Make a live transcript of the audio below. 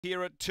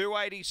Here at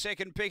 280,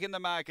 second pick in the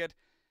market.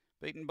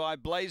 Beaten by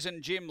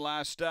Blazin' Jim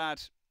last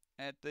start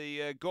at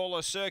the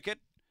Gawler circuit.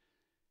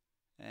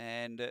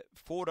 And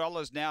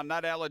 $4 now,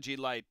 Nut Allergy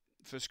late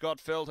for Scott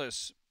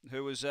Feltus,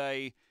 who was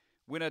a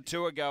winner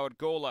 2 ago at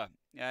Gawler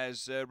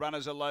as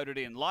runners are loaded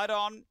in. Light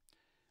on.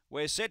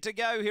 We're set to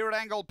go here at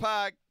Angle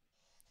Park.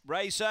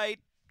 Race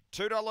 8,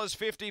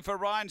 $2.50 for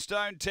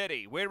Rhinestone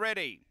Teddy. We're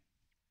ready.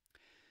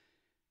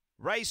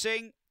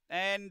 Racing.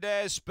 And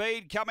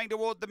speed coming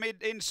toward the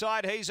mid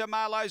inside. He's a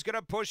Marlowe's going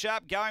to push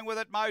up. Going with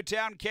it,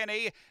 Motown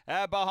Kenny.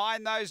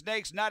 Behind those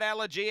next, Nut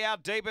Allergy.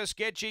 Out deeper,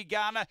 Sketchy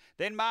Gun.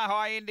 Then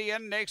Mahai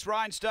Indian. Next,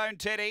 Rhinestone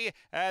Teddy.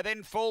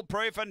 Then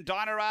Foolproof and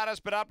Diner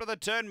Artist. But up to the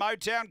turn,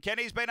 Motown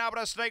Kenny's been able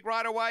to sneak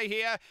right away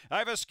here.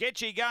 Over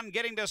Sketchy Gun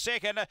getting to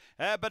second.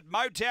 But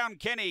Motown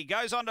Kenny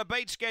goes on to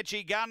beat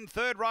Sketchy Gun.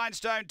 Third,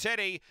 Rhinestone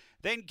Teddy.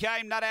 Then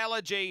came Nut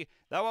Allergy.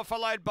 They were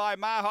followed by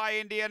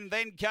Mahai Indian.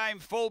 Then came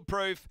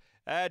Foolproof.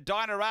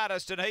 Diner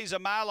Artist, and he's a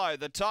Marlowe.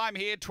 The time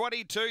here,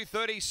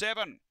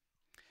 22:37.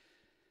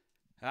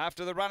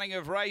 After the running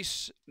of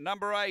race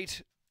number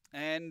 8,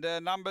 and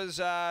numbers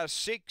are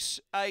 6,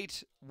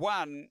 8,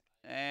 1,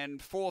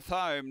 and fourth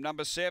home,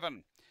 number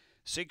 7.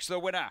 6 the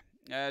winner.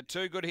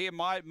 Too good here,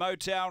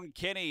 Motown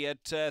Kenny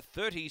at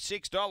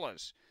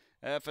 $36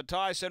 for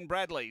Tyson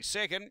Bradley.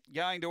 Second,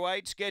 going to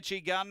 8, Sketchy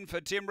Gun for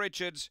Tim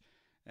Richards.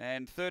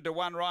 And third to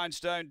 1,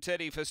 Rhinestone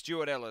Teddy for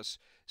Stuart Ellis.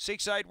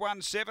 6, 8,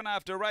 1, 7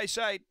 after race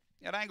 8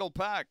 at Angle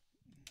Park.